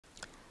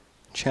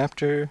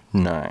Chapter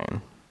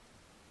 9.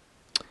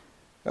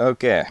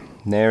 Okay,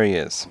 there he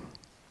is.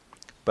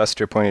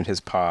 Buster pointed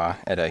his paw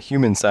at a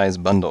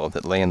human-sized bundle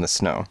that lay in the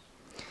snow.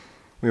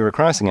 We were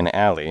crossing an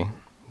alley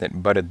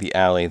that butted the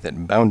alley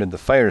that bounded the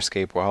fire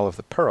escape wall of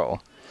the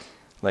Pearl,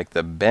 like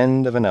the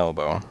bend of an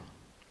elbow.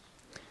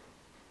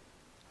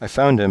 I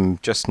found him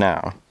just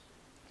now.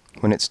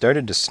 When it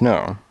started to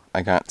snow,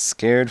 I got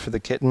scared for the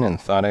kitten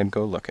and thought I'd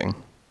go looking.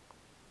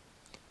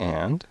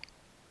 And?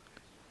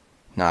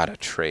 Not a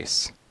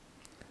trace.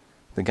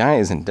 The guy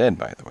isn't dead,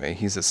 by the way.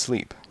 He's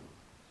asleep.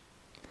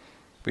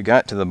 We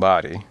got to the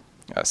body,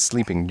 a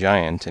sleeping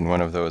giant in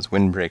one of those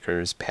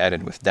windbreakers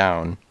padded with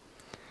down.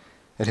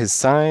 At his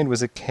side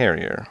was a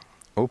carrier,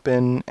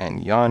 open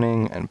and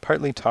yawning and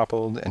partly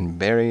toppled and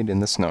buried in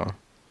the snow.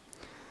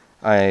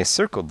 I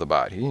circled the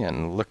body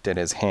and looked at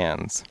his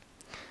hands.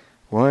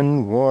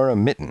 One wore a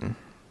mitten.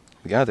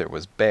 The other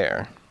was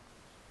bare.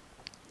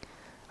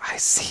 "I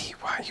see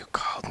why you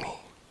called me,"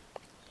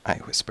 I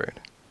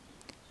whispered.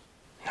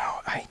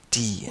 "No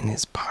ID in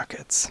his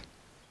pockets."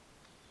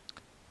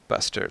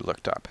 Buster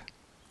looked up.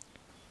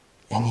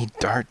 "Any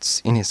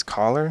darts in his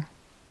collar?"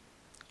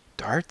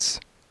 "Darts?"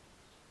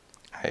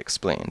 I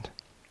explained.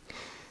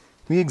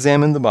 We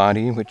examined the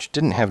body, which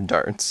didn't have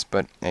darts,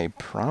 but a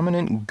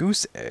prominent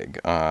goose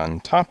egg on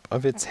top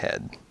of its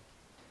head.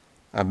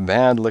 A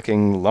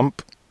bad-looking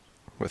lump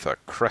with a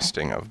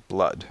crusting of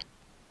blood.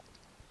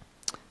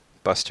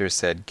 Buster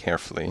said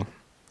carefully,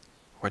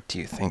 "What do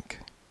you think?"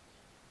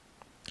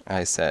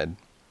 I said,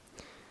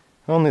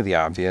 "Only the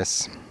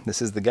obvious.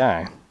 This is the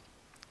guy.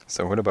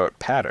 So what about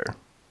Patter?"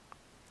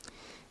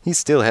 "He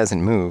still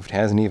hasn't moved,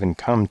 hasn't even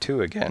come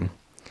to again.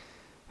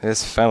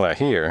 This fella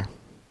here,"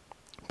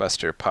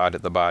 Buster pawed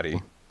at the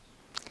body,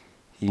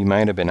 "he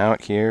might have been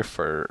out here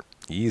for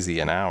easy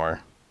an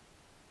hour."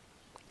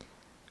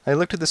 I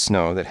looked at the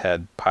snow that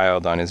had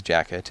piled on his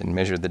jacket and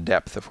measured the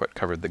depth of what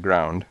covered the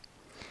ground.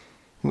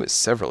 It was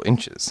several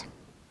inches.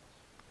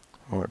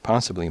 Or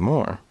possibly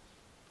more.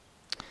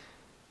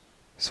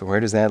 "So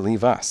where does that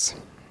leave us?"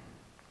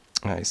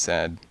 I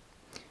said,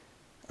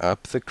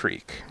 "Up the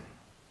creek."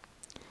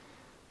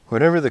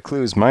 Whatever the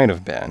clues might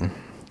have been,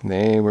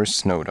 they were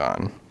snowed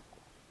on.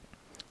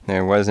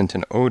 There wasn't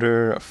an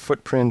odor, a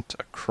footprint,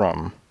 a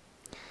crumb.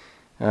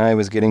 I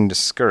was getting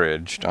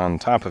discouraged, on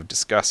top of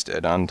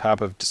disgusted, on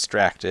top of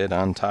distracted,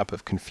 on top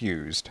of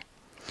confused.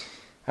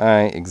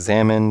 I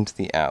examined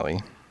the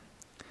alley.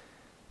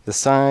 The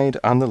side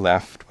on the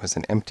left was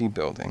an empty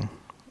building,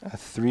 a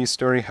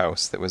 3-story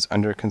house that was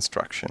under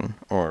construction,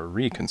 or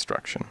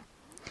reconstruction.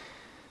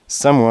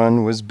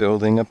 Someone was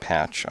building a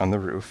patch on the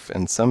roof,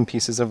 and some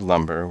pieces of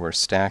lumber were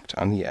stacked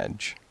on the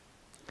edge.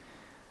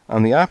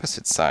 On the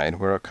opposite side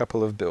were a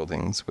couple of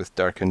buildings with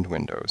darkened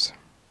windows.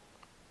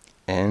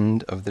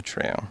 End of the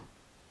trail.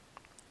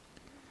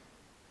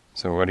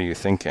 "So what are you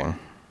thinking?"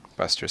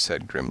 Buster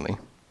said grimly.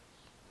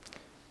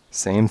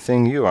 "Same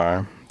thing you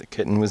are. The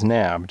kitten was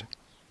nabbed.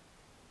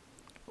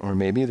 Or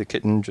maybe the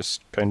kitten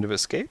just kind of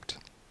escaped?"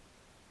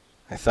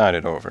 I thought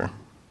it over.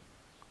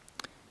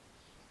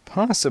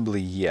 Possibly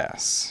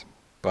yes,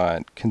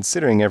 but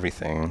considering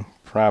everything,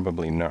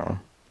 probably no.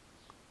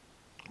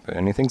 But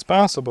anything's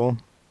possible.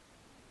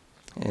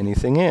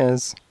 Anything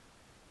is.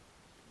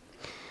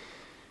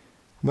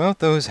 "About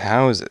those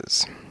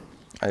houses,"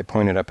 I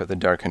pointed up at the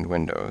darkened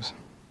windows.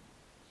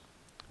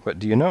 "What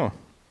do you know?"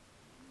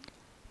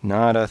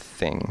 "Not a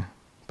thing,"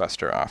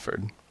 Buster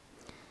offered.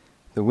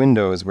 The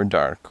windows were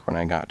dark when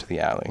I got to the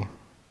alley.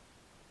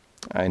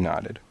 I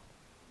nodded.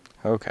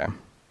 "Okay."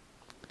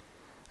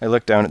 I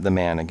looked down at the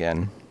man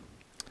again.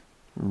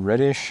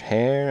 Reddish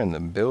hair and the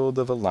build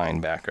of a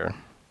linebacker.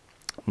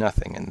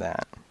 Nothing in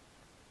that.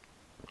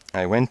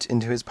 I went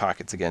into his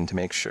pockets again to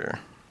make sure.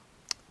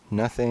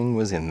 Nothing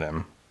was in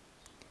them.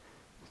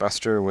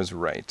 Buster was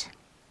right.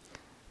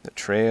 The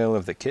trail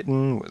of the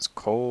kitten was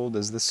cold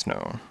as the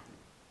snow.